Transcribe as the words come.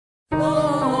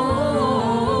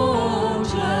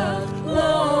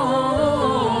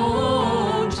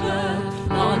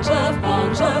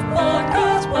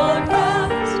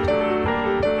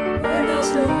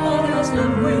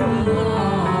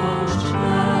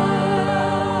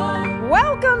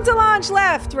Welcome to Launch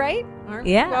Left, right? Aren't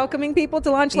we welcoming people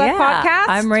to Launch Left podcast?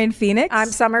 I'm Rain Phoenix.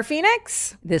 I'm Summer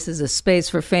Phoenix. This is a space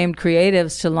for famed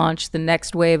creatives to launch the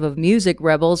next wave of music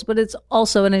rebels, but it's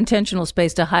also an intentional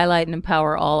space to highlight and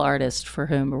empower all artists for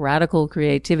whom radical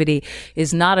creativity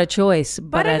is not a choice,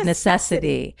 but a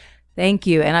necessity. Thank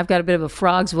you. And I've got a bit of a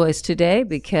frog's voice today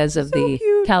because of the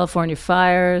California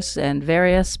fires and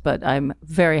various, but I'm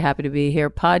very happy to be here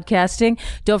podcasting.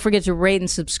 Don't forget to rate and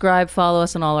subscribe. Follow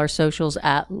us on all our socials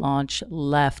at Launch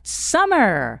Left.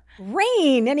 Summer.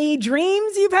 Rain, any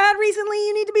dreams you've had recently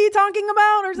you need to be talking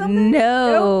about or something?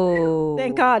 No.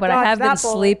 Thank God. But I have been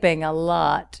sleeping a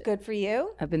lot. Good for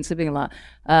you. I've been sleeping a lot.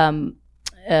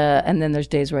 And then there's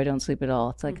days where I don't sleep at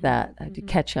all. It's like that. I do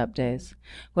catch up days.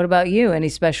 What about you? Any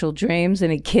special dreams?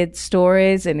 Any kid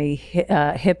stories? Any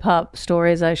hip hop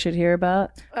stories I should hear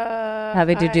about?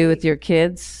 Having to do with your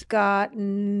kids? Got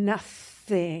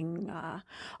nothing.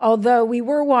 Although we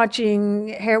were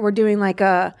watching, we're doing like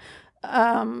a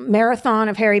marathon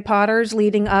of Harry Potters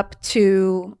leading up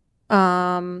to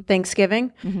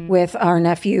Thanksgiving with our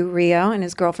nephew Rio and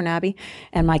his girlfriend Abby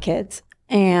and my kids.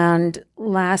 And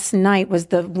last night was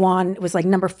the one, it was like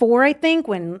number 4, I think,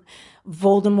 when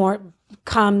Voldemort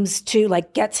comes to,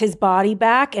 like, gets his body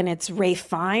back, and it's Ralph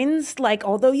Fiennes. Like,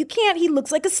 although you can't, he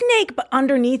looks like a snake, but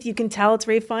underneath you can tell it's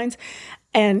Ralph Fiennes.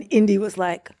 And Indy was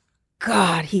like,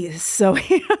 God, he is so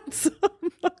handsome.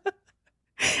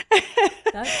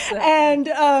 And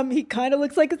he kind of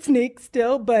looks like a snake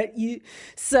still, but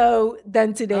so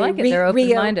then today I like it. They're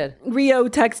open-minded. Rio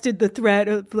texted the thread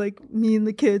of like me and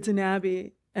the kids and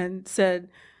Abby and said,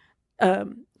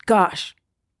 gosh,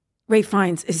 Ralph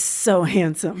Fiennes is so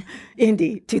handsome.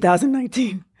 Indy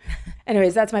 2019.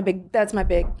 Anyways, that's my big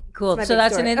cool. That's so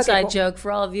that's story. an inside cool. joke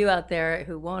for all of you out there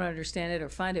who won't understand it or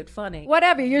find it funny.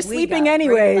 Whatever, you're sleeping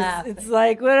anyways. It's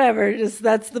like whatever. Just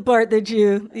that's the part that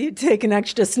you take an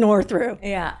extra snore through.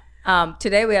 Yeah.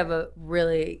 Today we have a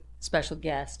really special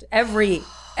guest. Every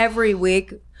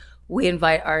week we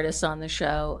invite artists on the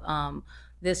show.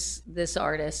 This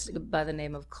artist by the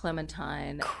name of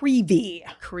Clementine Creevy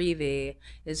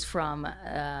is from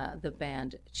the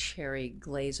band Cherry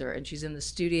Glazerr, and she's in the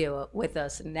studio with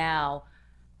us now.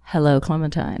 Hello,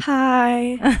 Clementine.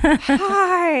 Hi.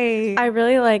 Hi. I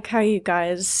really like how you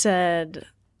guys said,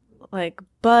 like,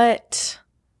 but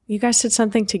you guys said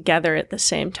something together at the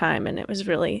same time, and it was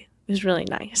really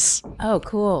nice. Oh,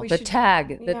 cool. The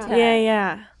tag.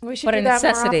 Yeah. We should But do a that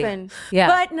necessity. more often. Yeah.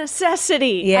 But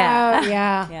necessity.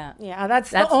 Yeah. Yeah. That's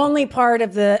the only part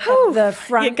of the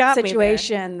front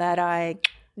situation that I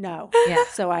know. Yeah.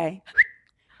 So I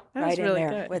right in really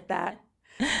there good. with that.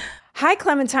 Hi,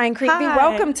 Clementine Creevy. Hi.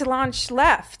 Welcome to Launch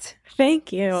Left.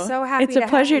 Thank you. So happy It's a to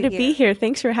pleasure have you to be here.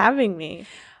 Thanks for having me.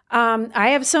 I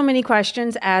have so many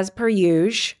questions as per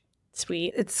usual.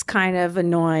 Sweet. It's kind of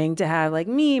annoying to have like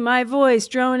my voice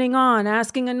droning on,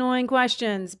 asking annoying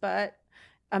questions, but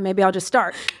maybe I'll just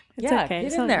start. It's Yeah, okay. get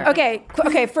It's in all there. right.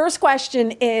 Okay. First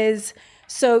question is,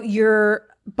 so you're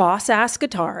boss-ass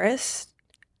guitarist,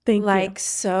 Thank like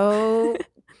so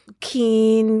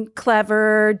keen,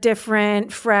 clever,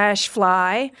 different, fresh,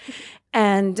 fly,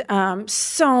 and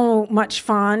so much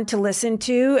fun to listen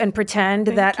to and pretend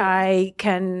that I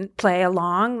can play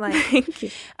along. Like, Thank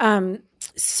you.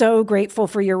 so grateful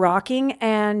for your rocking.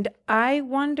 And I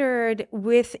wondered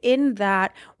within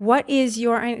that, what is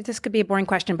this could be a boring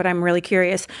question, but I'm really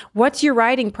curious. What's your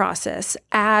writing process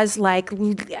as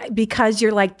because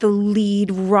you're like the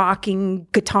lead rocking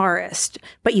guitarist,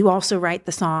 but you also write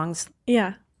the songs?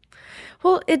 Yeah.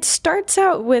 Well, it starts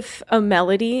out with a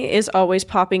melody is always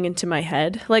popping into my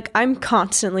head. Like, I'm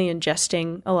constantly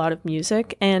ingesting a lot of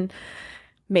music and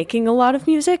making a lot of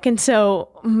music. And so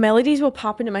melodies will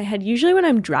pop into my head, usually when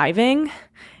I'm driving.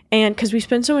 And because we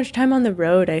spend so much time on the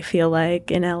road, I feel like,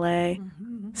 in LA.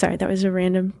 Sorry, that was a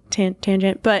random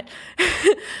tangent. But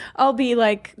I'll be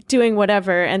like doing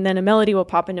whatever, and then a melody will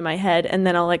pop into my head, and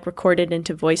then I'll like record it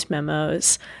into voice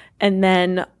memos. And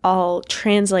then I'll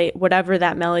translate whatever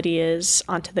that melody is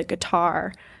onto the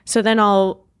guitar. So then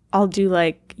I'll do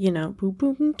like, you know, boop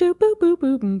boop boop boop boop boop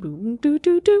boop boop doo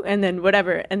doo doo, and then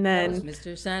whatever, and then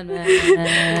Mr. Sandman,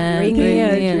 bring me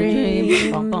a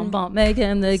dream, bum, bum, bum, make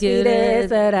him the Sweetest cutest.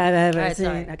 that I've ever All right, seen.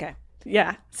 sorry. Okay.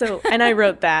 yeah. So and I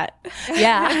wrote that.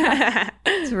 Yeah,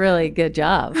 it's a really good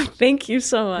job. It Thank you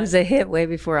so much. was a hit way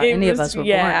before any of us were born.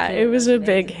 Yeah, too. it was a amazing.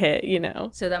 big hit, you know.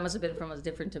 So that must have been from a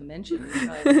different dimension. You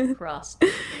probably crossed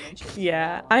different dimensions.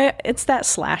 Yeah, it's that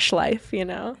slash life, you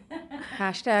know.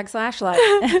 #/life.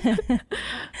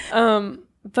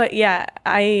 But yeah,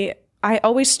 I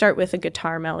always start with a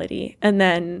guitar melody, and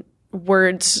then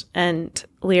words and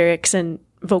lyrics and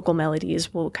vocal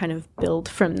melodies will kind of build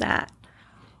from that.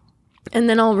 and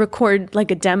then I'll record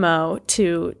like a demo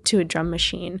to a drum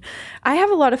machine. I have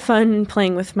a lot of fun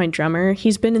playing with my drummer.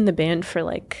 He's been in the band for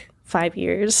like 5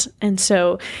 years, and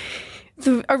so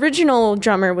the original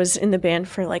drummer was in the band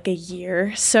for like a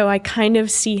year, so I kind of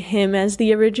see him as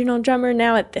the original drummer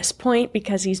now at this point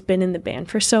because he's been in the band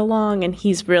for so long and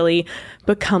he's really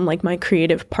become like my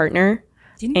creative partner.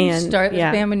 Didn't you start this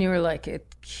band when you were like a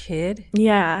kid?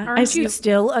 Yeah. Aren't you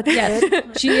still a kid?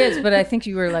 Yes, she is, but I think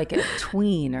you were like a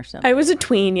tween or something. I was a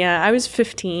tween, yeah. I was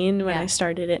 15 when I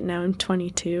started it. Now I'm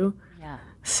 22. Yeah.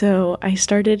 So I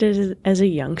started as a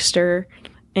youngster.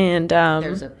 And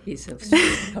there's a piece of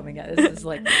soup coming out. This is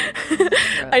like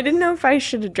I didn't know if I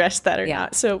should address that or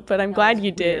not. So, but I'm glad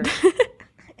you did.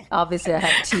 Obviously, I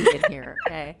have tea in here.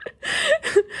 Okay.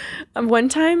 One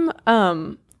time,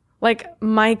 like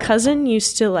my cousin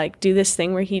used to like do this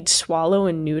thing where he'd swallow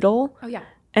a noodle. Oh yeah.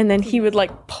 And then he would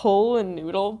like pull a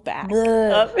noodle back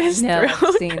up his No, throat.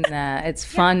 I've seen that. It's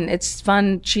fun. It's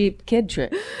fun, cheap kid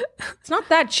trick. It's not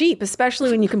that cheap,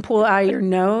 especially when you can pull it out of your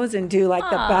nose and do like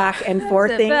the back and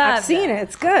forth thing. I've seen it.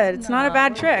 It's good. It's not a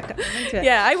bad trick.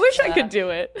 Yeah, I wish I could do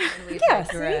it.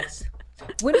 Yes.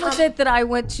 When was it that I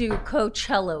went to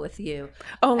Coachella with you?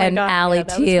 Oh my and God, Allie yeah,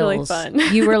 that was really Teals? fun.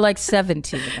 You were like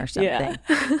 17 or something. Yeah.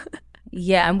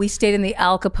 Yeah, and we stayed in the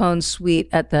Al Capone suite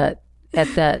at that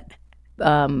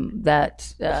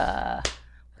what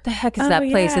the heck is that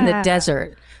place in the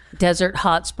desert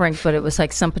hot springs, but it was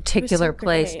like some particular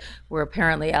place where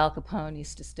apparently Al Capone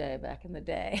used to stay back in the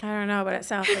day. I don't know, but it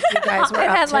sounds like you guys were It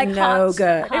up had, to like, no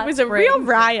good. It was a real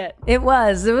riot. It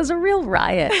was a real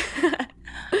riot.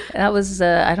 That was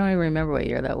I don't even remember what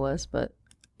year that was, but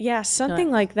Yeah,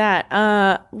 something like that.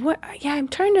 Yeah, I'm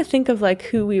trying to think of like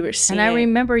who we were seeing. and I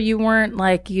remember you weren't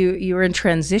like you were in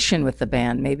transition with the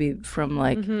band, maybe from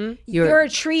like You're a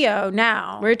trio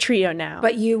now, We're a trio now.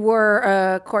 but you were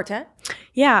a quartet.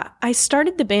 Yeah, I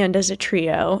started the band as a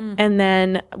trio, and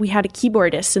then we had a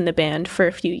keyboardist in the band for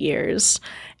a few years,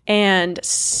 and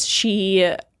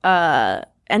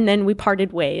and then we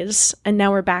parted ways, and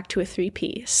now we're back to a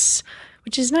 3-piece,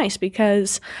 which is nice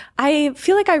because I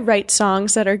feel like I write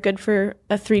songs that are good for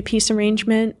a 3-piece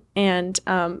arrangement, and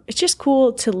it's just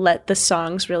cool to let the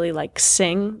songs really like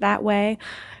sing that way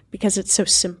because it's so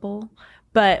simple.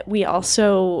 But we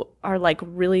also are like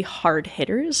really hard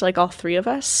hitters, like all three of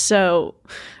us. So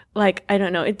like, I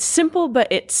don't know, it's simple, but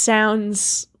it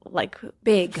sounds like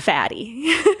Big.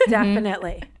 fatty.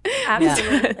 Definitely.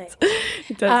 Absolutely.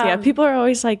 It does, yeah. People are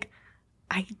always like,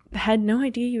 I had no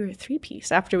idea you were a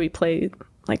 3-piece after we played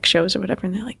like shows or whatever.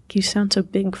 And they're like, you sound so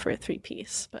big for a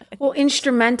 3-piece. But Well,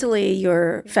 instrumentally,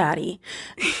 you're fatty,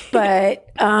 but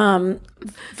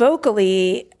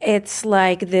vocally, it's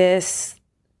like this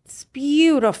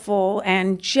beautiful,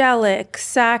 angelic,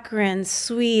 saccharine,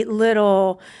 sweet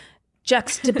little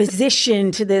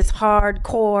juxtaposition to this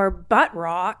hardcore butt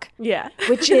rock, yeah.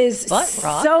 which is Butt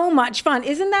rock? so much fun.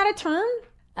 Isn't that a term?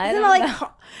 Isn't it like,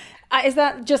 is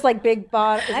that just like big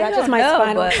bottom? Is that just my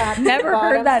spinal tap? Never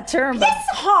heard that term. But Yes,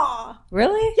 ha.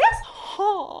 really? Yes, ha.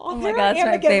 Oh my God, it's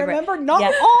my favorite. Remember, not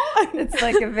Yeah. ha. It's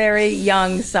like a very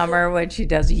young Summer when she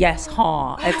does yes,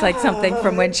 haw. It's like something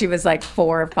from when she was like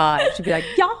 4 or 5. She'd be like,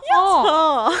 yeah,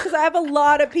 haw. Because I have a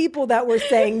lot of people that were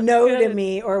saying no to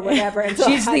me or whatever. And so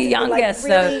She's I had the to, youngest,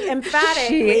 like, really so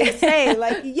emphatically she- say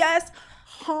like yes,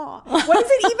 ha. What does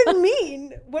it even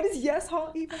mean? What does yes,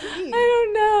 ha even mean? I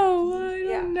don't know.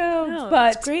 No,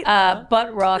 But it's great,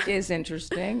 butt rock is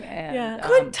interesting. And, Yeah.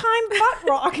 Good time butt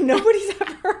rock. Nobody's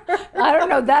ever heard. I don't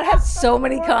know. That has so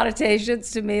many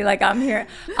connotations to me. Like I'm here.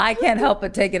 I can't help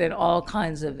but take it in all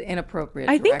kinds of inappropriate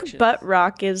I directions. think butt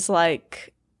rock is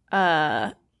like,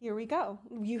 Here we go.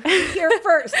 You heard it here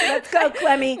first. Let's go,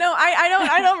 Clemmy. no,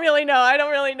 I don't really know. I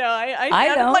don't really know. I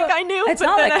don't. sounded like I knew. It's but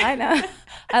not then like I know.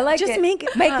 I like Just it. make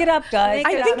it Make up. it up, guys. Make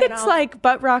I it think up and it's I'll- like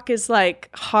butt rock is like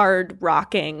hard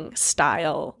rocking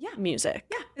style music.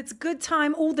 Yeah, it's good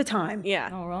time all the time. Yeah.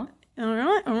 All right.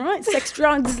 All right. Sex,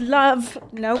 drugs, love.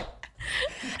 Nope.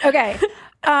 Okay.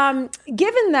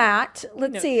 Given that,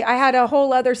 let's see. I had a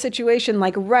whole other situation,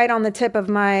 like right on the tip of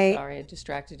my. Sorry, I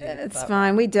distracted you. It's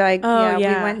fine. We dug. Oh, We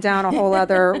yeah. went down a whole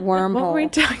other wormhole. What were we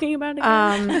talking about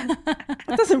again?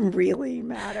 It doesn't really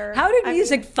matter. How did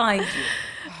music find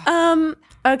you?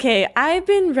 Okay, I've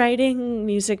been writing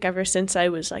music ever since I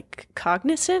was like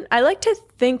cognizant. I like to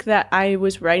think that I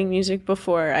was writing music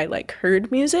before I like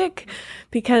heard music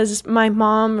because my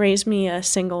mom raised me as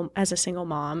a single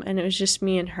mom, and it was just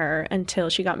me and her until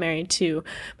she got married to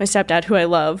my stepdad, who I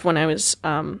love, when I was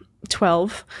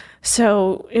 12.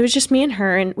 So it was just me and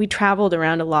her, and we traveled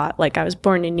around a lot. Like, I was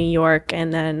born in New York,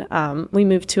 and then we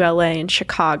moved to LA and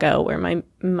Chicago, where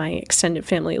my extended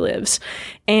family lives.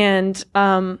 And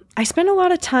I spent a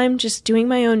lot of time just doing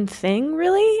my own thing,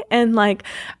 really. And like,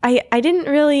 I didn't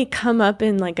really come up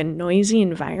in like a noisy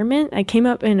environment. I came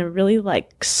up in a really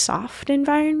like soft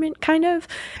environment, kind of.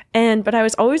 But I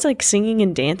was always like singing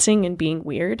and dancing and being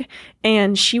weird.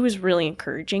 And she was really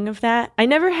encouraging of that. I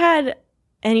never had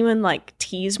anyone like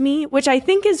tease me, which I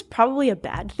think is probably a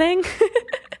bad thing.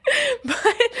 But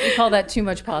we call that too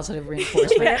much positive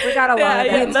reinforcement. Yeah, we got a lot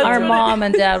of that. Our mom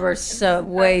and dad were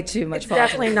way too much positive.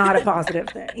 Definitely not a positive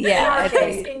thing. Yeah.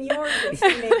 In your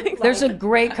case, there's a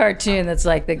great cartoon that's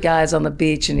like the guy's on the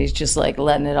beach and he's just like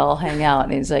letting it all hang out,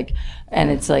 and he's like, and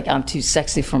it's like, I'm too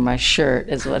sexy for my shirt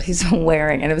is what he's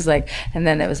wearing. And it was like, and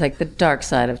then it was like the dark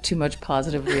side of too much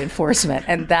positive reinforcement.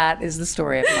 And that is the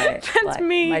story of my life,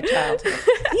 my childhood.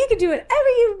 You can do whatever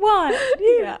you want.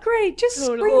 You're great. Just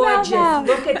scream out loud.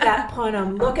 Look at that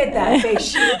Punham. Look at that face.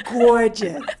 She's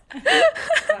gorgeous.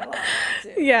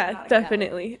 Yeah,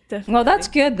 definitely. Well, that's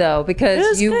good though,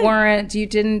 because you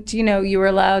didn't, you were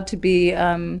allowed to be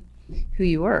who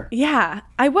you were. Yeah,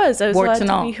 I was allowed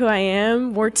to be who I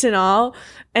am, warts and all.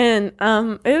 And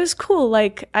it was cool.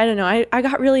 Like, I don't know, I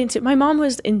got really into, my mom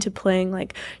was into playing,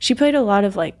 like, she played a lot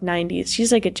of like 90s.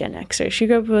 She's like a Gen Xer. She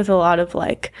grew up with a lot of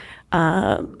like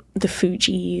the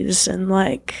Fugees and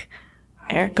like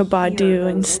Erykah Badu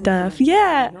and stuff.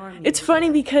 Yeah, it's funny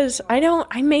because I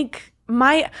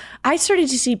started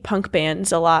to see punk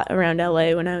bands a lot around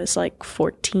LA when I was like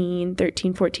 13,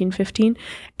 14, 15.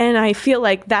 And I feel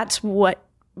like that's what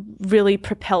really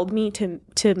propelled me to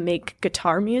make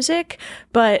guitar music.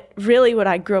 But really what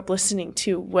I grew up listening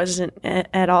to wasn't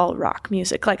at all rock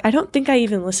music. Like, I don't think I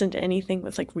even listened to anything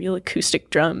with like real acoustic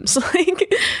drums.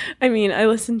 Like, I mean, I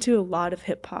listened to a lot of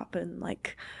hip hop and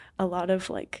like a lot of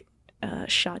like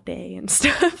Sade and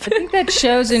stuff. I think that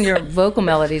shows in your vocal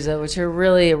melodies, though, which are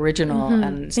really original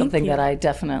and something that I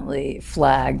definitely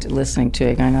flagged listening to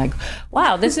it, going like,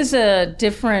 wow, this is a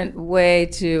different way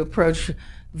to approach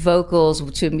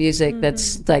vocals to music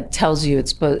that's like tells you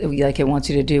it's like it wants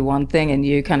you to do one thing and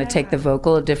you kind of take the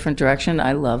vocal a different direction.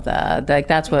 I love that. Like,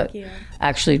 that's what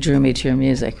actually drew me to your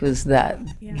music, was that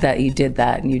you did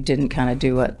that and you didn't kind of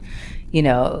do what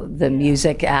the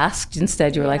music asked.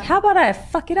 Instead, you were like, how about I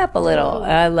fuck it up a little?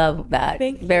 I love that.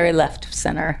 Very left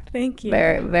center. Thank you.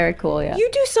 Very, very cool, yeah. You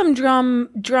do some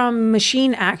drum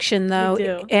machine action, though,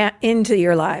 into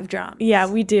your live drum. Yeah,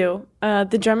 we do.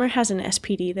 The drummer has an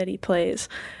SPD that he plays.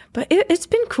 But it's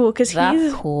been cool because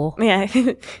he's... cool. Yeah.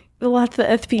 Lots of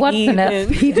SPD. What's an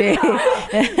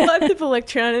SPD? Lots of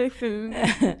electronics and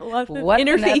lots of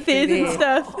interfaces and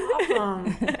stuff.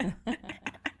 Awesome.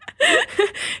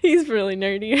 He's really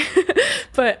nerdy.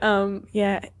 But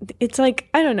yeah, it's like,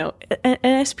 I don't know, an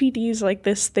SPD is like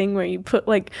this thing where you put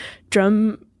like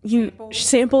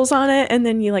samples on it and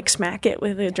then you like smack it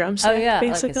with a drumstick. Oh yeah,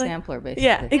 basically. like a sampler, basically.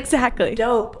 Yeah, exactly.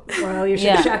 Dope. Well, you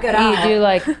should check it out. You do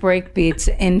like break beats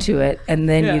into it and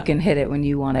then you can hit it when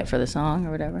you want it for the song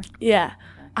or whatever. Yeah,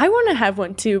 I want to have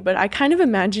one too, but I kind of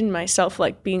imagine myself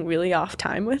like being really off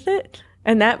time with it.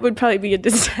 And that would probably be a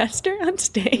disaster on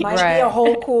stage. Might be a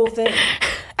whole cool thing.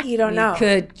 You don't know.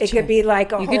 It could be like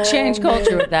you could change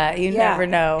culture with that. You never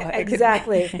know.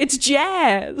 Exactly. It's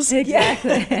jazz.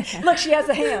 Exactly. Look, she has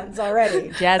the hands already.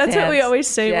 That's what we always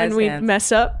say when we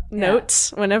mess up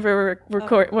notes. Whenever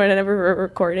we're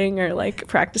recording or like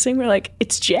practicing, we're like,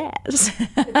 it's jazz.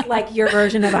 It's like your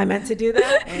version of I meant to do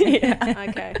that. Yeah.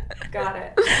 Okay. Got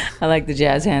it. I like the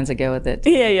jazz hands that go with it.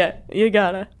 Yeah. You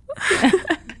gotta.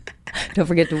 Don't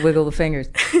forget to wiggle the fingers.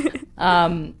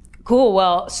 Cool.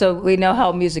 Well, so we know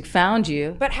how music found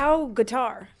you. But how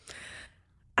guitar?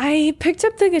 I picked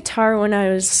up the guitar when I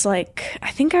was like,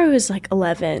 I think I was like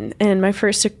 11. And my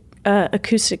first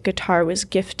acoustic guitar was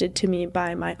gifted to me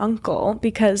by my uncle,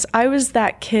 because I was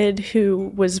that kid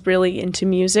who was really into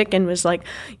music and was like,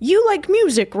 you like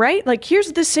music, right? Like,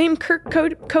 here's the same Kurt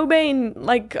Cobain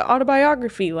like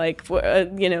autobiography, like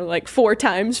like 4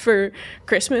 times for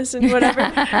Christmas and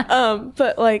whatever.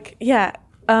 But like, yeah,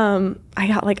 I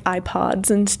got like iPods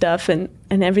and stuff, and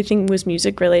everything was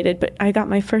music related. But I got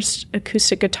my first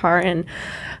acoustic guitar, and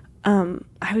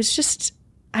I was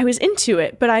into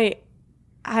it, but I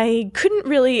didn't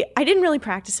really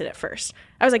practice it at first.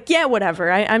 I was like, yeah,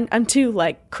 whatever. I'm too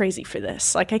like crazy for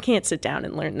this. Like, I can't sit down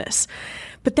and learn this.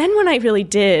 But then when I really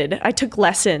did, I took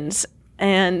lessons.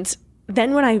 And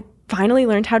then when I finally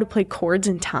learned how to play chords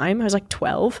in time, I was like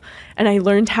 12, and I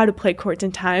learned how to play chords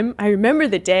in time. I remember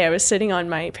the day I was sitting on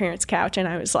my parents' couch and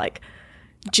I was like,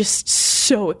 just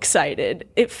so excited.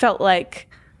 It felt like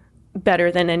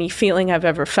better than any feeling I've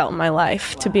ever felt in my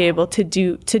life to be able to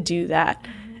do that.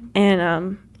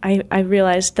 And I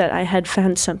realized that I had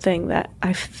found something that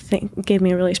I think gave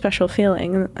me a really special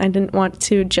feeling. And I didn't want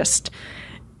to just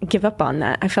give up on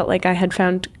that. I felt like I had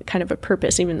found kind of a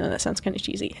purpose, even though that sounds kind of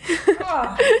cheesy.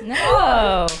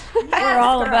 No, we're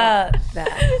all about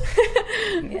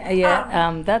that.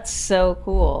 Yeah, that's so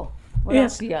cool. What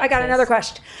else do you got? I got another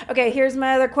question. Okay, here's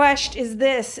my other question.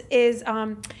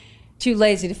 Too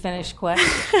lazy to finish question?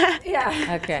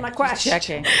 Yeah. Okay. My question. Just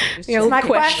checking. My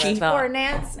question for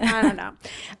Nance. I don't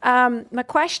know. My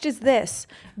question is this: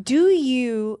 do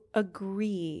you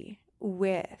agree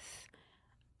with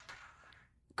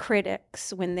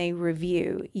critics when they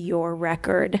review your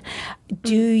record?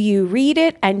 Do you read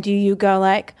it and do you go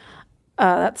like,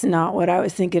 that's not what I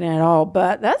was thinking at all,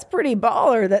 but that's pretty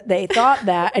baller that they thought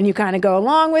that, and you kind of go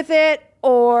along with it?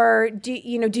 Or do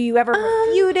you ever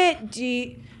refute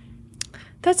it?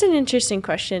 That's an interesting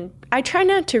question. I try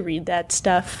not to read that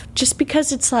stuff just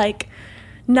because it's like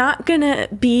not gonna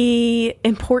be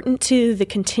important to the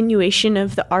continuation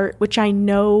of the art, which I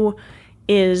know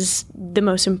is the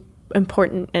most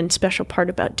important and special part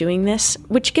about doing this,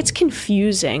 which gets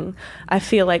confusing, I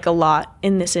feel like, a lot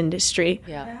in this industry.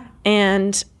 Yeah.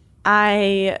 And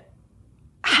I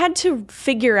had to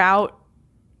figure out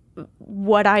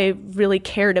what I really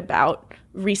cared about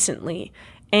recently.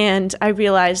 And I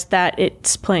realized that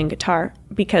it's playing guitar,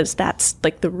 because that's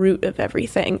like the root of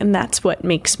everything. And that's what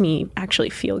makes me actually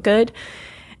feel good.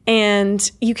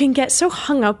 And you can get so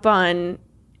hung up on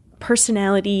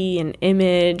personality and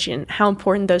image and how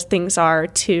important those things are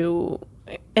to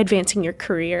advancing your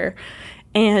career.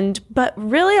 But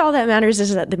really all that matters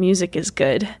is that the music is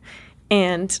good.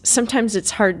 And sometimes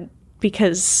it's hard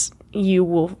because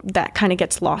that kind of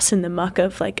gets lost in the muck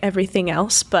of like everything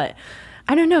else. But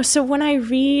I don't know. So when I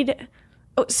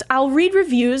I'll read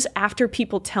reviews after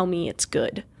people tell me it's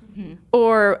good. Mm-hmm.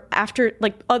 Or after,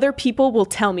 like, other people will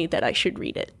tell me that I should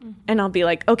read it. Mm-hmm. And I'll be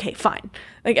like, okay, fine.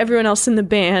 Like, everyone else in the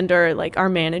band or, like, our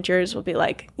managers will be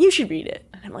like, you should read it.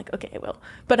 And I'm like, okay, I will.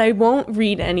 But I won't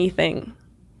read anything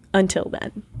until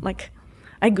then. Like,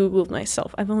 I Googled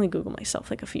myself. I've only Googled myself,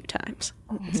 like, a few times.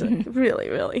 It's like, really,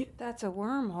 really. That's a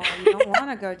wormhole you don't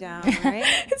want to go down, right?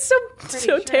 It's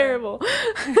so terrible.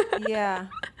 Yeah.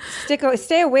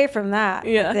 Stay away from that,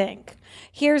 yeah. I think.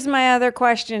 Here's my other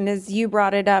question, as you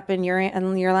brought it up in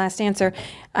your last answer.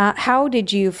 How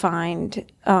did you find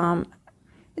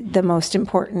the most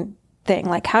important thing?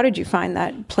 Like, how did you find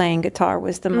that playing guitar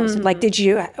was the most, like, did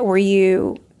you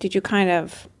kind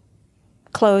of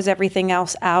close everything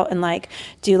else out and like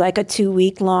do like a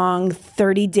 2-week long,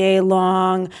 30-day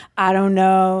long, I don't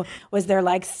know, was there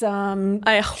like some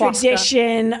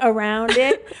tradition around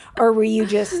it? Or were you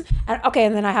just, okay,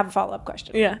 and then I have a follow-up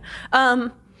question. Yeah.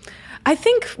 I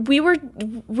think we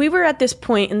were at this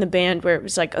point in the band where it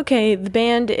was like, okay, the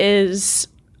band is,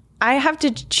 I have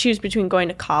to choose between going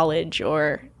to college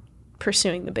or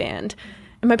pursuing the band.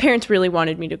 And my parents really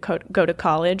wanted me to go to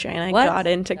college, and I got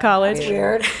into college. That's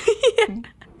weird. Yeah.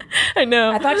 I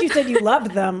know. I thought you said you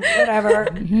loved them. Whatever.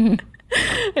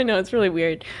 I know, it's really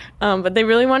weird. But they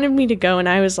really wanted me to go, and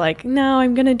I was like, no,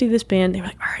 I'm going to do this band. They were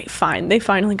like, all right, fine. They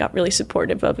finally got really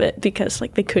supportive of it because,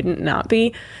 like, they couldn't not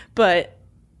be. But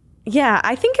yeah,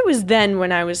 I think it was then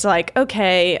when I was like,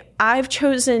 okay, I've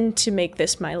chosen to make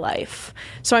this my life.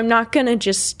 So I'm not going to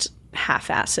just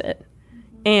half-ass it.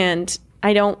 And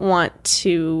I don't want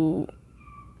to,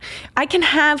 I can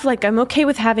have, like, I'm okay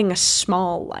with having a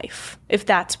small life, if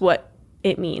that's what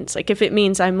it means. Like, if it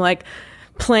means I'm, like,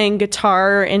 playing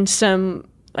guitar in some,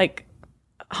 like,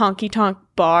 honky-tonk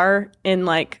bar in,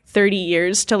 like, 30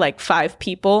 years to, like, 5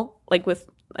 people, like, with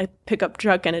a pickup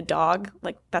truck and a dog,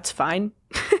 like, that's fine.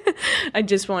 I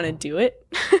just want to do it.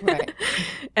 Right.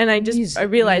 And I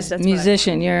realized that's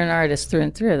musician, you're an artist through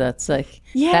and through. That's like,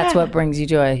 that's what brings you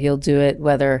joy. You'll do it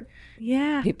whether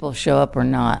people show up or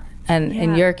not. And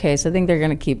in your case, I think they're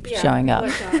going to keep showing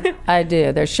up. I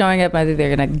do. They're showing up. I think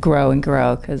they're going to grow and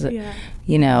grow because,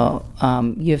 you know,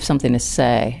 you have something to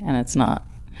say, and it's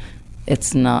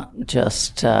not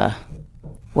just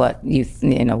what you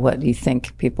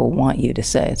think people want you to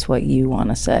say. It's what you want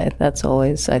to say. That's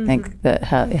always, I think, that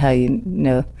how you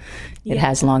know it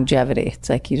has longevity. It's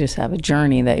like you just have a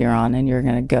journey that you're on, and you're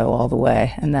going to go all the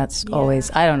way. And that's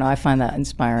always, I don't know, I find that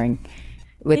inspiring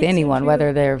with anyone,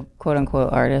 whether they're quote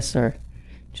unquote artists or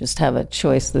just have a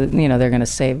choice that, you know, they're going to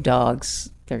save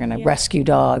dogs. They're going to rescue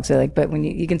dogs. They're like, but when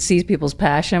you can see people's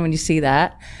passion, when you see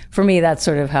that, for me, that's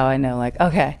sort of how I know, like,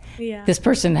 okay, this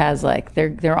person has, like,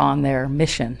 they're on their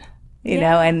mission, you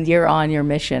know, and you're on your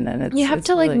mission. And it's, you have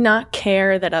to, like, not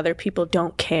care that other people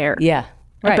don't care. Yeah.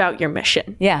 Right. about your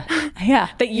mission. Yeah. Yeah.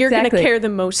 That you're going to exactly. care the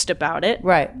most about it.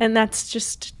 Right. And that's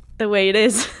just the way it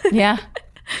is. Yeah.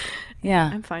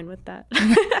 Yeah. I'm fine with that.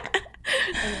 I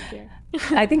don't care.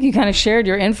 I think you kind of shared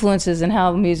your influences and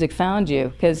how music found you,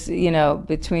 because,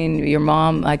 between your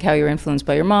mom, like how you were influenced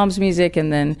by your mom's music,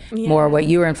 and then more what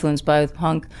you were influenced by with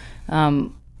punk.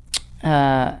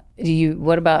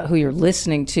 What about who you're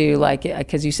listening to? Like,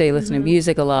 because you say you listen to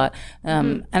music a lot.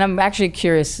 And I'm actually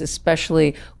curious,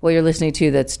 especially what you're listening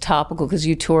to that's topical, because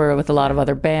you tour with a lot of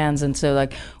other bands. And so,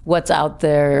 like, what's out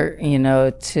there,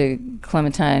 to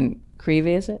Clementine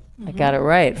Creevy, is it? I got it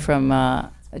right,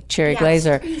 from Cherry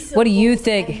Glazerr. What do you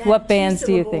think? What bands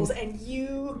do you think? And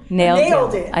you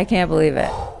nailed it. I can't believe it.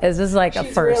 This is like a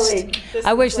first.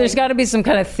 I wish there's got to be some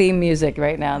kind of theme music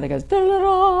right now that goes,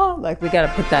 da-da-da. Like, we got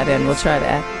to put that in. We'll try to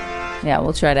add. Yeah,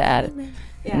 we'll try to add it.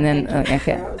 Yeah, and then,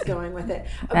 okay. I was going with it.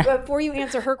 Before you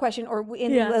answer her question, or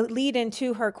in the lead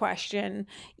into her question,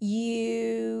 do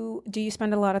you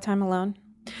spend a lot of time alone?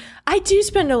 I do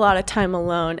spend a lot of time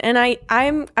alone, and I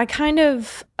kind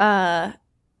of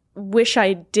wish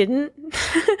I didn't,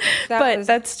 but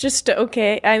that's just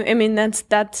okay. I mean,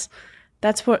 that's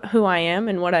who I am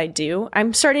and what I do.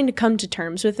 I'm starting to come to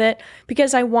terms with it,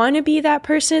 because I want to be that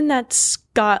person that's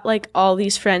got like all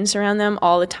these friends around them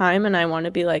all the time, and I want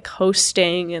to be like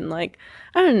hosting, and like,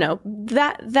 I don't know,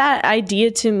 that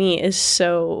idea to me is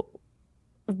so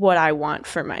what I want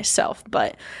for myself.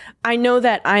 But I know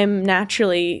that I'm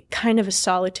naturally kind of a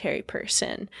solitary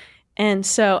person. And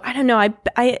so, I don't know,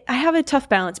 I have a tough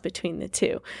balance between the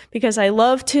two, because I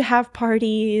love to have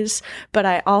parties, but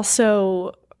I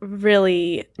also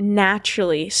really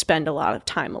naturally spend a lot of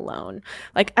time alone.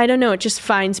 Like, I don't know, it just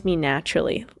finds me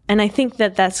naturally. And I think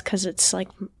that that's because it's like,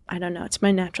 I don't know, it's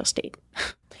my natural state.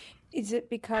 Is it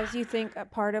because you think a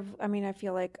part of, I mean, I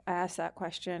feel like I asked that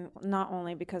question not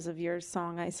only because of your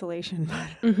song Isolation,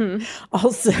 but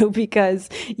also because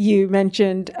you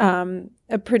mentioned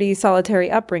a pretty solitary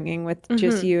upbringing with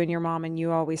just you and your mom, and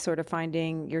you always sort of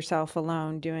finding yourself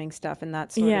alone doing stuff, and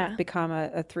that's sort of become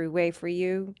a through way for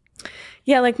you.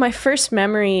 Yeah, like my first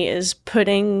memory is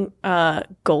putting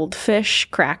goldfish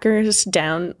crackers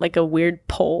down like a weird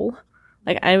pole.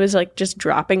 Like, I was like just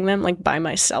dropping them like by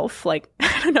myself. Like,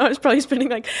 I don't know, I was probably spending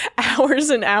like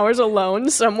hours and hours alone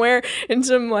somewhere in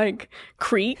some like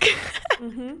creek.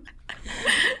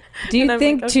 Do you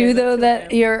think too, though,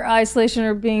 that your isolation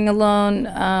or being alone,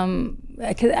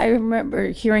 'cause I remember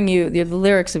hearing the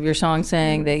lyrics of your song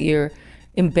saying that you're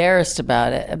embarrassed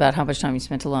about it, about how much time you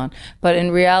spent alone. But in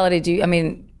reality,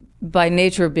 by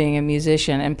nature of being a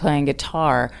musician and playing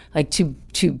guitar, like to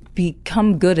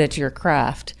become good at your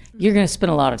craft, you're going to spend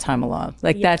a lot of time alone.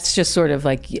 Like, that's just sort of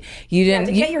like, you didn't...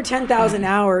 to get your 10,000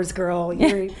 hours, girl.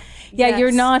 You're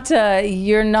not,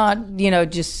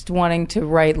 just wanting to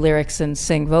write lyrics and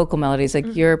sing vocal melodies.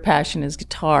 Like, your passion is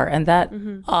guitar. And that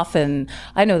often,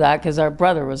 I know that because our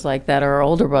brother was like that. Our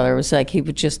older brother was like, he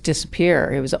would just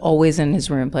disappear. He was always in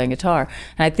his room playing guitar.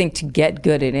 And I think to get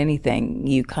good at anything,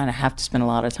 you kind of have to spend a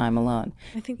lot of time alone.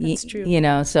 I think that's true.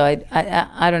 So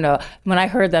I don't know. When I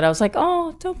heard that, I was like,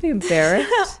 oh, don't be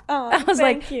embarrassed. I was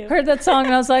like, heard that song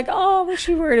and I was like, oh, I wish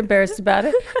you weren't embarrassed about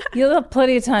it. You'll have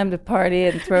plenty of time to party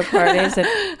and throw parties. And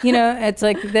it's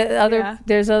like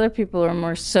there's other people who are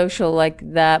more social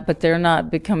like that, but they're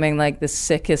not becoming like the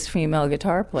sickest female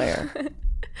guitar player. Do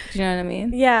you know what I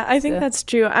mean? Yeah, I think that's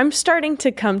true. I'm starting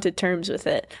to come to terms with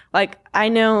it. Like, I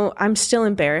know I'm still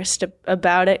embarrassed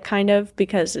about it, kind of,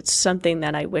 because it's something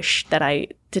that I wish that I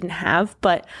didn't have,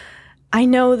 but I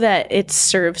know that it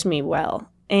serves me well.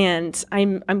 And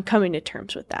I'm coming to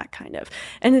terms with that, kind of.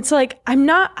 And it's like, I'm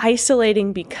not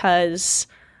isolating because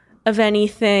of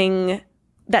anything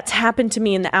that's happened to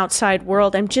me in the outside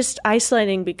world. I'm just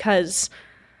isolating because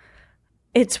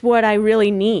it's what I really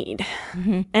need.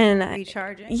 And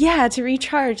recharging. Yeah, to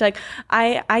recharge. Like,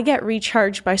 I get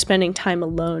recharged by spending time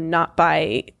alone, not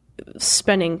by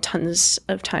spending tons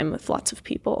of time with lots of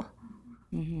people.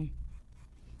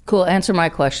 Cool. Answer my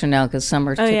question now, because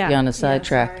Summer took you on a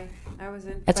sidetrack. Sorry. I was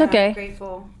It's okay.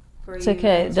 Grateful. It's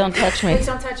okay. Don't touch me. Please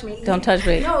don't touch me. Don't touch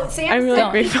me. No, Sam. I'm really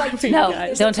grateful for you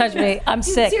guys. Don't touch me. I'm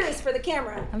sick. Serious for the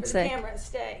camera. I'm for sick. The camera,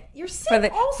 stay. You're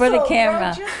sick. For the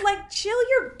camera. Bro. Just like chill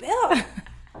your bill.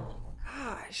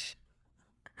 Gosh.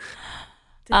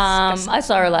 I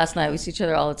saw her last night. We see each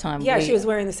other all the time. Yeah, she was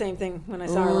wearing the same thing when I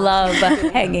saw her. Love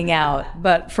hanging out,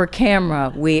 but for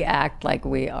camera, we act like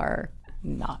we are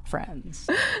not friends.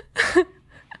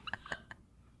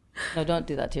 No, don't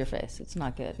do that to your face. It's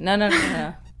not good.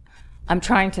 No. I'm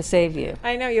trying to save you.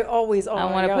 I know you always are. I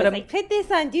want to put like, put this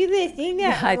on, do this, do that.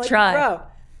 Yeah, I like, try. Bro,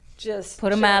 Just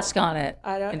Put a chill. mask on it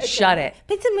I don't- and it's shut a- it.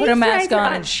 Put some Put a mask moisturizer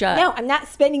on and shut. No, I'm not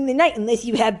spending the night unless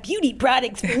you have beauty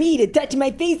products for me to touch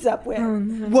my face up with.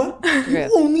 What?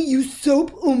 You only use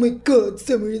soap? Oh my God,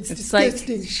 Summer, it's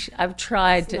disgusting. Like I've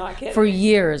tried not to kidding. for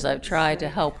years. I've tried to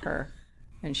help her,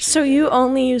 and she, So you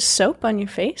only use soap on your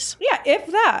face? Yeah, if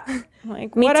that.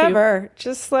 Like, Me too. whatever.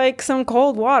 Just like some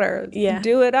cold water. Yeah.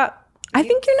 Do it up. I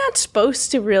think you're not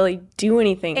supposed to really do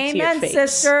anything to your Amen, face.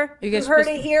 sister. You You guys heard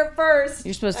supposed it here first.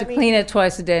 you're supposed to clean it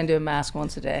twice a day and do a mask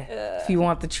once a day if you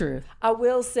want the truth. I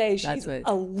will say That's she's what-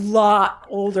 a lot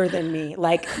older than me,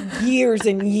 like years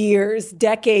and years,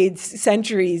 decades,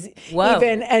 centuries, Whoa.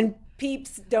 even. And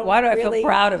peeps don't. Why do I really, feel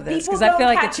proud of this? People 'Cause I feel don't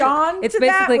like catch it's on it's to basically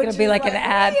that, gonna which be is, like an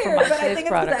ad for weird, my but I face think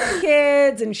product. It's 'cause I have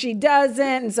kids, and she doesn't,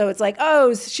 and so it's like,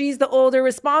 oh, she's the older,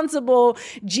 responsible,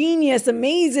 genius,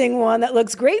 amazing one that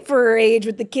looks great for her age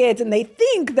with the kids, and they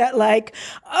think that like,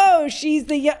 oh, she's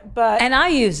the young, but And I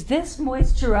use this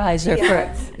moisturizer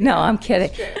for. No, I'm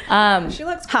kidding. she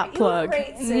looks Hot great. plug. You look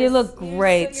great, You sis. look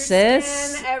great, Your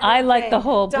sis. skin, I like the everything.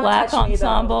 whole Don't black touch me, though.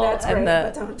 ensemble That's and great,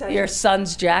 but don't touch your me.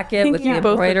 son's jacket with the you both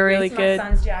look embroidery. really My good.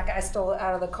 son's jacket. I stole it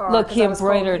out of the car. Look, 'cause he I was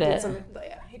cold. embroidered He it. did some,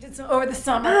 yeah, he did some over the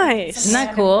summer. Nice. Some Isn't that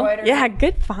hand cool? embroidery. Yeah,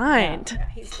 good find. Yeah,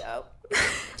 he's dope.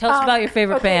 Tell us about your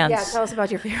favorite Okay, bands. yeah, tell us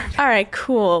about your favorite. All right,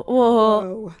 cool.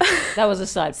 Well, That was a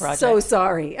side project. So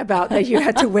sorry about that. You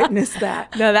had to witness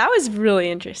that. no, that was really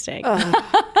interesting.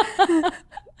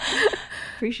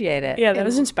 Appreciate it. Yeah, that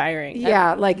was inspiring.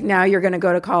 Yeah, like now you're going to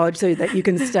go to college so that you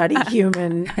can study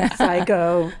human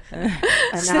psycho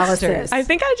analysis. I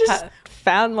think I just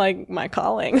found like my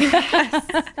calling.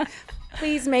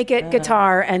 Please make it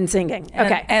guitar and singing.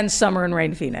 Okay. And Summer and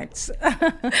Rain Phoenix.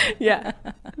 Yeah,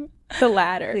 the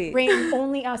latter. Rain,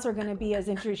 only us are going to be as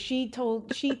interested. She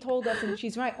told us, and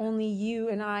she's right. Only you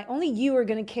are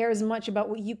going to care as much about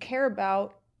what you care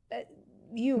about.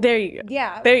 There you go.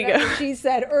 Yeah, There you that's go. what she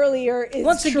said earlier is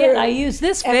Once true. again, I use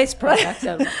this face product.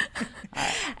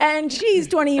 And she's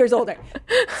 20 years older.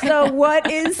 So what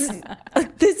is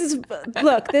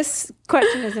this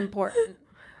question is important.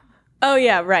 Oh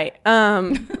yeah, right.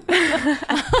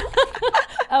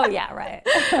 Oh yeah, right.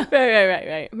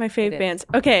 Right. My fave bands.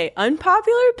 Okay,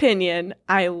 unpopular opinion.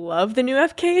 I love the new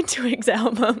FK and Twigs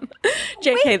album.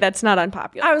 JK, that's not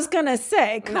unpopular. I was gonna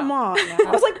say, come on.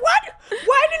 I was like, what?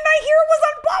 Why didn't I hear it was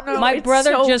unpopular? My it's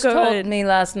brother so just told good. me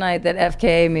last night that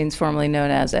FKA means formerly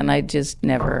known as, and I just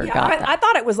never got that. I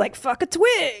thought it was like fuck a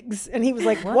Twigs, and he was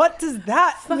like, "What does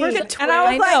that mean?" a And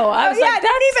I was like, I was "Oh, yeah, like, I didn't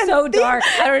that's even so think dark.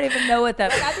 that. I don't even know what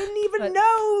that. I didn't even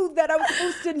know that I was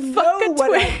supposed to Fuck a know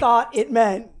what I twig. thought it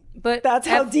meant." But That's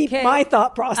how deep my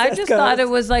thought process I just goes. thought it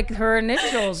was like her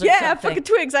initials. Or Yeah, something. fucking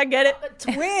Twigs. I get it.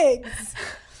 Twigs.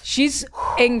 She's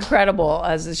incredible.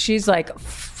 She's like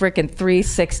freaking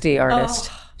 360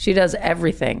 artist. She does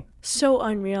everything. So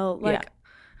unreal. Like,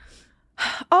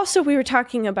 also we were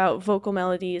talking about vocal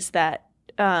melodies that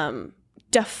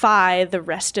defy the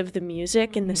rest of the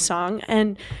music in the song,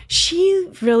 and she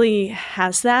really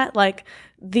has that. Like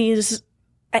these.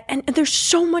 And there's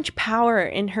so much power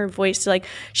in her voice. Like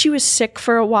she was sick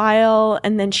for a while,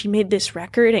 and then she made this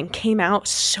record and came out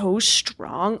so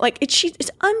strong. Like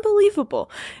it's unbelievable.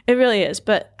 It really is.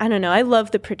 But I don't know. I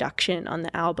love the production on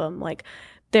the album. Like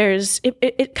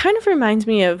it kind of reminds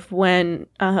me of when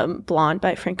Blonde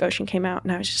by Frank Ocean came out,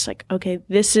 and I was just like, okay,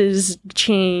 this is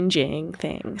changing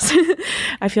things.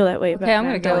 I feel that way about. Okay, I'm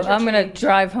gonna go. I'm gonna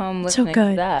drive home listening to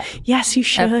good. that. Yes, you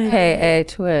should. FKA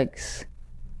Twigs.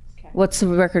 What's the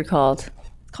record called?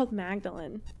 It's called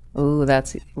Magdalene. Ooh,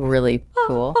 that's really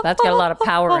cool. That's got a lot of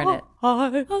power in it.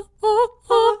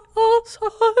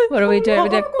 What are we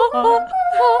doing?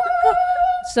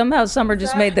 Somehow Summer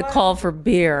just made the call for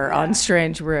beer on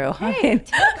Strange Brew. I mean,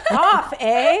 Off,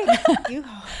 eh? You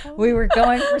we were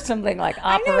going for something like know,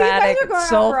 you guys operatic, were going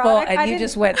soulful, operatic. and I you didn't-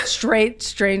 just went straight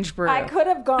Strange Brew. I could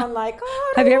have gone like,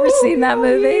 oh, Have you ever seen that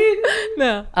movie?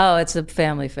 No. Oh, it's a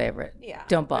family favorite. Yeah.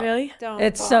 Don't bother. Really?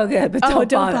 It's so good, but don't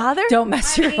bother. Don't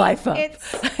mess your life up.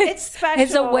 It's special.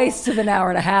 It's a waste of an hour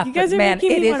and a half. You guys are man, making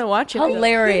me it is wanna watch it, though.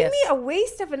 hilarious. Give me a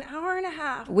waste of an hour and a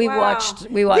half. We Wow. watched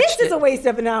This is it. a waste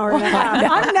of an hour and a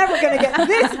half. I'm never gonna get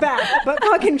this back. But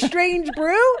fucking Strange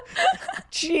Brew,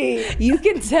 gee. You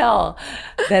can tell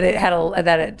that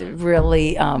it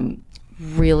really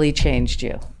really changed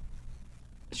you.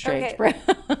 Strange Brew.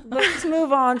 Let's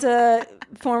move on to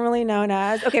formerly known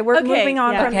as. Okay, we're moving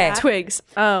on from that. Twigs.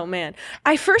 Oh man,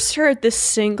 I first heard this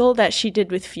single that she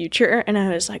did with Future, and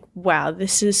I was like, wow,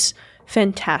 this is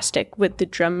fantastic with the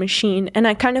drum machine. And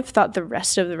I kind of thought the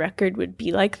rest of the record would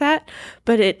be like that,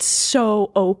 but it's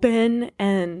so open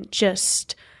and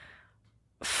just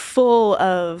full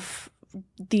of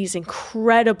these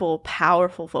incredible,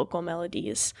 powerful vocal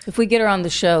melodies. If we get her on the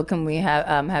show, can we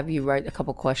have you write a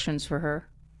couple questions for her?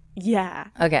 Yeah.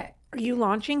 Okay. Are you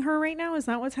launching her right now? Is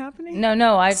that what's happening?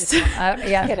 No, I just,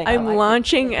 yeah. Kidding. I'm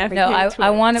launching everything. No, I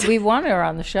wanted. We want her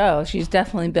on the show. She's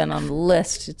definitely been on the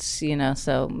list. It's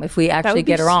so if we actually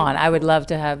get her on, I would love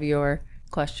to have your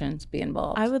questions be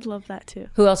involved. I would love that too.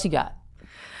 Who else you got?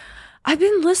 I've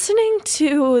been listening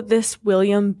to this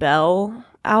William Bell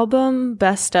album,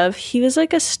 Best Of. He was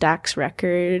like a Stax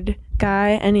record guy,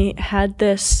 and he had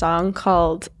this song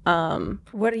called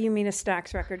What do you mean a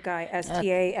Stax record guy?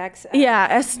 STAX?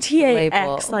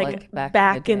 STAX, like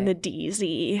back in the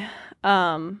DZ.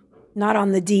 Not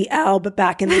on the DL, but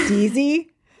back in the DZ.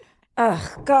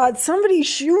 Oh God! Somebody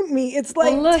shoot me! It's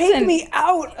like take me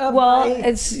out of.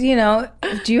 It's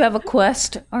do you have a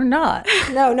quest or not?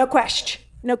 No quest.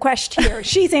 No quest here.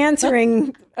 She's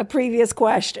answering a previous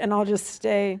quest, and I'll just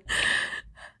stay.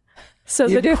 So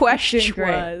the question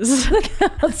was, look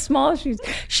how small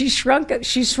she's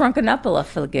shrunken up a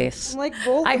little, guess. Like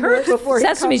I heard before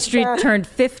Sesame Street turned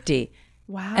 50.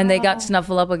 wow, And they got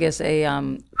Snuffleupagus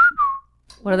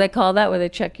what do they call that? Where they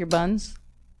check your buns?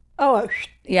 Oh,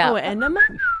 yeah. enema?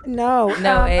 no, a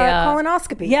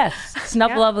colonoscopy. Yes,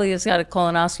 Snuffleupagus got a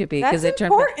colonoscopy because That's they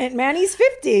turned important, man. He's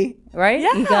 50. right.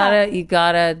 Yeah. You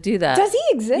gotta do that. Does he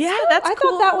exist? Yeah, though? that's I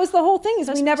cool. thought that was the whole thing. Is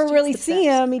we never really see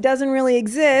him. He doesn't really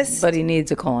exist. But he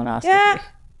needs a colonoscopy.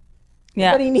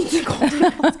 Yeah. But he needs a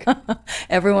colonoscopy.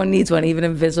 Everyone needs one, even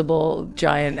invisible,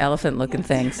 giant, elephant-looking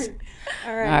things.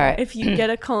 All All right. If you get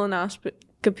a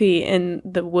colonoscopy in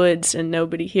the woods and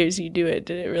nobody hears you do it,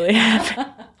 did it really happen?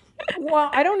 Well,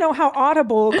 I don't know how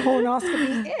audible a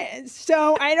colonoscopy is,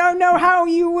 so I don't know how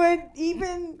you would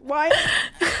even. Why?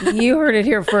 You heard it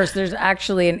here first. There's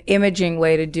actually an imaging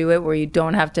way to do it where you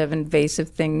don't have to have invasive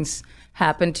things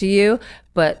happen to you.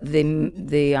 But the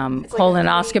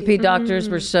colonoscopy doctors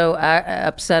were so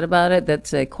upset about it that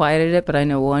they quieted it. But I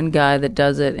know one guy that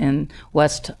does it in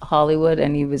West Hollywood,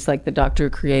 and he was like the doctor who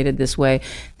created this way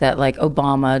that like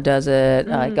Obama does it.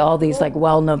 Like all these like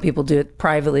well-known people do it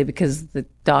privately because the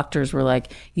doctors were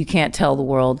like, you can't tell the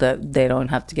world that they don't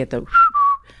have to get the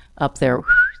up there.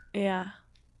 Yeah.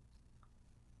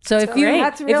 So if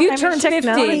you turn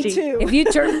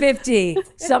 50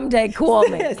 someday, call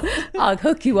me. I'll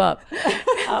hook you up.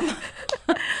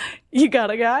 You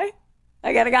got a guy?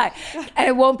 I got a guy, and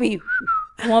it won't be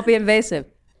invasive.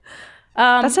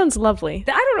 That sounds lovely.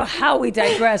 I don't know how we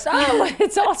digress. Oh,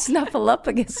 it's all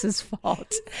Snuffleupagus's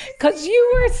fault because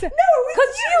you were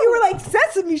you were like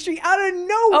Sesame Street out of nowhere.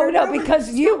 Oh no,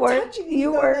 because you were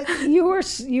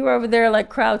over there like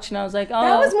crouched, and I was like, oh,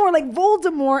 that was more like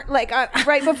Voldemort, like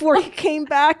right before he came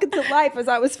back into life, as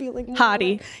I was feeling more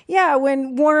Hottie. Like, yeah,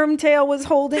 when Wormtail was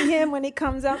holding him when he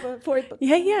comes out before.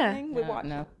 Yeah.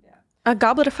 No. A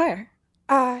Goblet of Fire.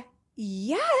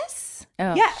 Yes.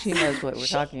 Oh, yes. she knows what we're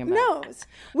talking about. Knows.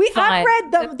 I've Fine.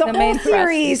 read the whole main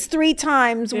series 3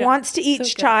 times, once to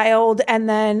each child, and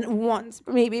then once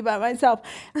maybe by myself.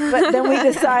 But then we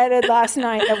decided last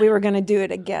night that we were going to do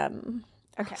it again.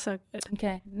 Okay. So good.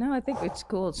 Okay. No, I think it's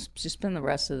cool. Just spend the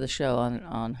rest of the show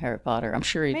on Harry Potter. I'm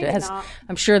sure Maybe has. not.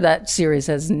 I'm sure that series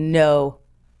has no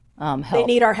help. They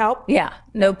need our help. Yeah.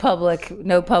 No public.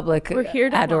 We're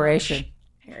here to adoration.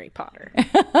 Harry Potter.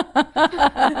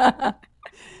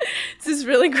 It's this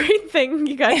really great thing.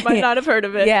 You guys might not have heard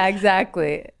of it. Yeah,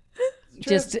 exactly.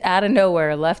 Just out of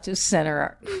nowhere, left to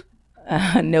center.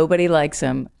 Nobody likes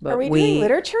him. But Are we doing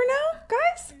literature now,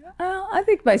 guys? I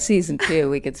think by season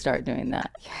 2 we could start doing that.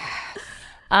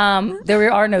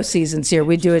 There are no seasons here.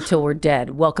 We do it till we're dead.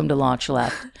 Welcome to Launch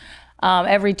Left.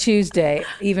 Every Tuesday,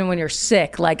 even when you're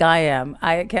sick, like I am.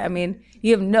 I mean,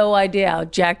 you have no idea how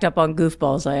jacked up on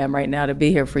goofballs I am right now to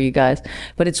be here for you guys,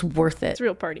 but it's worth it. It's a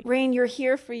real party. Rain, you're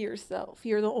here for yourself.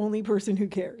 You're the only person who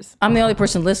cares. I'm the only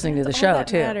person listening to the show,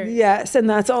 too. Matters. Yes, and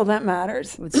that's all that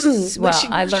matters. Well,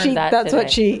 I learned that That's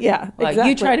today. what yeah, Well, exactly.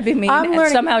 You try to be mean, I'm and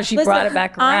learning- somehow she brought it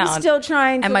back around. I'm still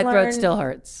trying to and my learn. throat still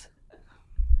hurts.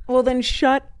 Well, then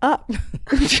shut up.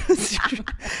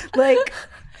 Like,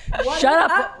 Shut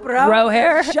up,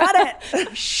 Rohair. shut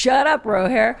it. Shut up,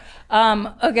 Rohair.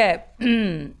 Okay.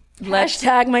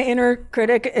 Hashtag my inner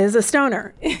critic is a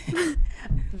stoner.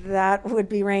 That would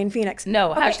be Rain Phoenix.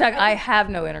 No, hashtag I have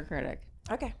no inner critic.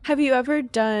 Okay. Have you ever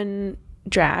done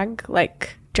drag,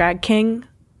 like drag king,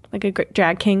 like a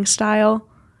drag king style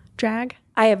drag?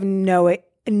 I have no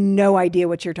idea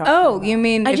what you're talking about. Oh, you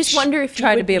mean I just wonder if you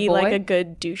try would to be a boy? like a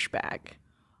good douchebag.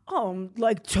 Oh,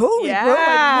 like totally, Yeah. bro.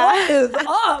 Like, what is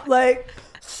up? Like,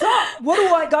 Stop! What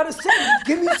do I gotta say?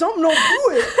 Give me something, I'll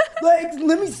do it. Like,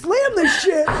 let me slam this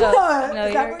shit. Come on. No,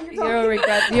 Is that what you're talking a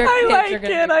regret. Your I kids like are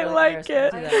gonna it, be I really like embarrassed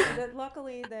it. when you do that. But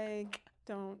luckily, they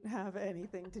don't have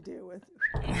anything to do with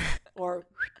or.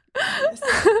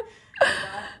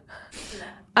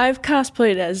 I've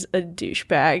cosplayed as a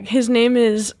douchebag. His name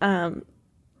is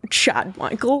Chad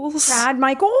Michaels. Chad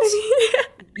Michaels?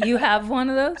 You have one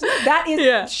of those? That is,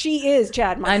 Yeah. she is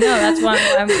Chad I Michaels. know. That's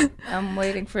why I'm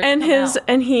waiting for it And to come his out.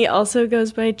 and he also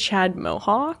goes by Chad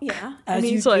Mohawk. Yeah. As you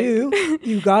he's like- do.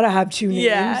 You gotta have two names,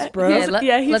 Yeah, bro.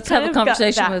 Yeah, he's let's have kind a of got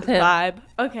conversation that with him. Vibe.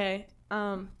 Okay.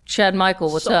 Chad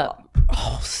Michael, what's up?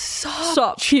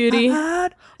 Sup, cutie?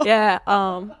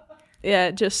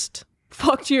 Yeah. Just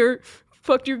fucked your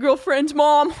girlfriend's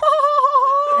mom.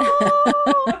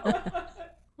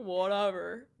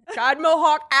 Whatever. Chad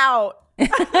Mohawk out.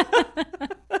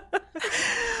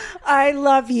 I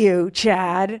love you,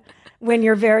 Chad, when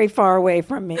you're very far away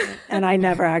from me and I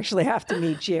never actually have to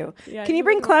meet you. Can you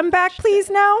bring Clem back, please,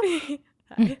 now?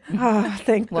 Oh,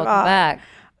 thank Welcome God. back.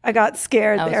 I got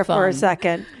scared That was there for a fun.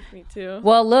 second. Me too.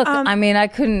 Well, look, I mean, I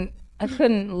couldn't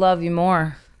love you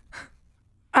more.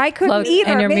 I couldn't Love- and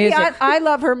either. your Maybe music. I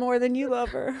love her more than you love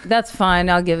her. That's fine.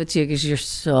 I'll give it to you because you're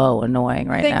so annoying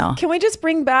right now. Can we just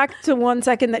bring back to 1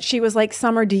 second that she was like,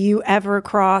 Summer, do you ever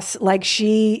cross? Like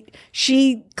she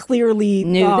clearly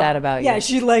Knew thought- that about you. Yeah,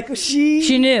 She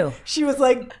knew. She was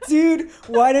like, dude,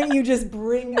 why don't you just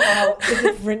bring out a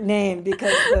different name?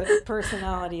 Because the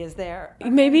personality is there.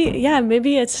 Maybe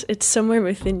it's somewhere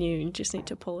within you. You just need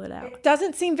to pull it out.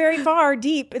 Doesn't seem very far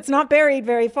deep. It's not buried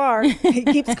very far.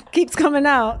 It keeps coming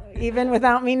out, even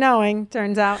without me knowing,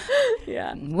 turns out.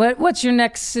 Yeah. What's your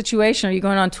next situation? Are you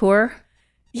going on tour?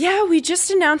 Yeah, we just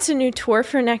announced a new tour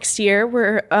for next year.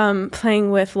 We're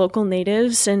playing with local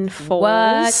natives and Foals.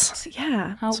 What?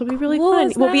 Yeah, How so it'll be really cool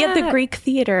fun. is We'll be at the that? Greek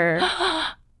Theater.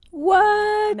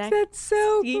 What? Next That's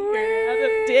so year. great. I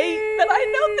have a date that I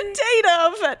know the date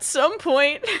of at some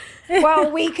point. Well,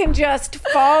 we can just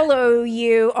follow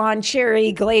you on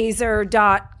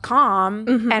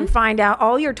cherryglazer.com and find out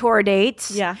all your tour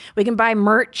dates. Yeah. We can buy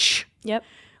merch. Yep.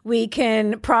 We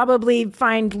can probably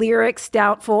find lyrics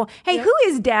doubtful. Hey, who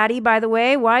is Daddy, by the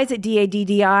way? Why is it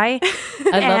Daddi? I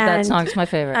love that And song. It's my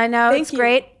favorite. I know, Thank it's you.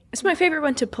 great. It's my favorite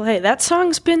one to play. That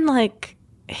song's been like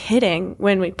hitting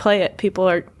when we play it. People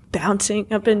are bouncing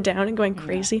up and down and going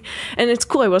crazy. And it's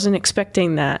cool. I wasn't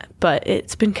expecting that, but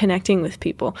it's been connecting with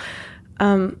people.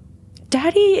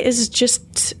 Daddy is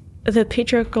just the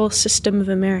patriarchal system of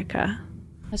America.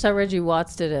 I saw Reggie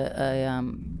Watts did a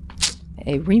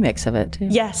remix of it too.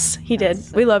 Yes, he did.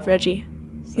 We love Reggie.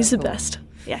 He's the best.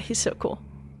 Yeah, he's so cool.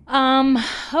 All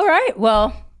right.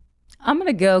 Well, I'm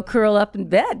gonna go curl up in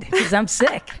bed because I'm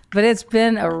sick. But it's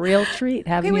been a real treat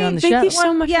having you on the thank show. you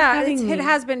so much for Yeah, having me. it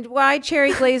has been. Why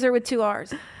Cherry Glazer with 2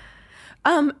 R's?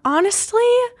 Honestly,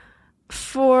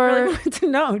 for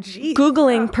No, geez.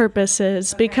 Googling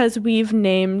purposes, because we've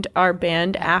named our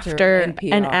band after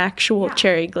NPR. an actual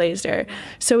Cherry Glazerr.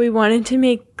 So we wanted to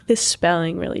make the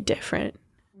spelling really different.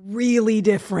 Really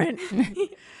different.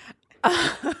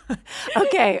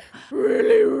 Okay.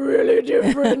 Really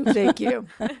different. Thank you.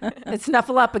 It's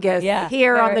Snuffleupagus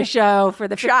here on the show for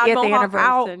the 50th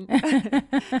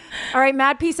anniversary. All right,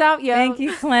 Mad, peace out, yo. Thank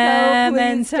you, So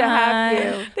pleased to have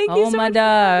Clementine. you. Thank you Oh so my much for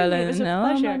having me. It darling, was a oh my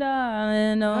pleasure.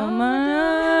 darling, oh my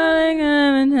darling,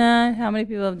 Clementine. How many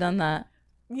people have done that?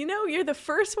 You know, you're the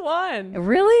first one.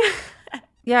 Really?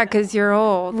 Yeah, because you're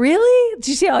old. Really? Did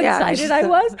you see how Yeah. excited I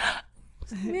was?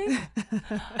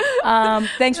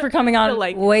 Thanks for coming on,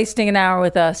 like it. wasting an hour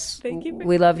with us. Thank you for-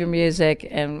 We love your music,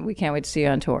 and we can't wait to see you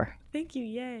on tour. Thank you.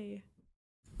 Yay.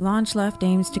 Launch Left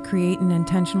aims to create an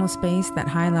intentional space that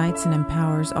highlights and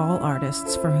empowers all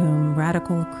artists for whom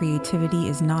radical creativity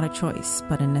is not a choice,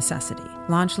 but a necessity.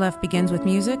 Launch Left begins with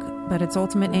music, but its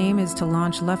ultimate aim is to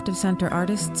launch left-of-center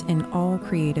artists in all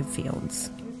creative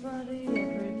fields.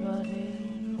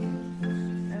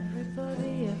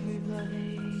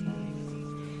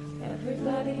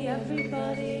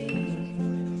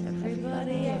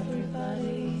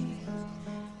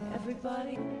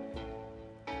 Everybody.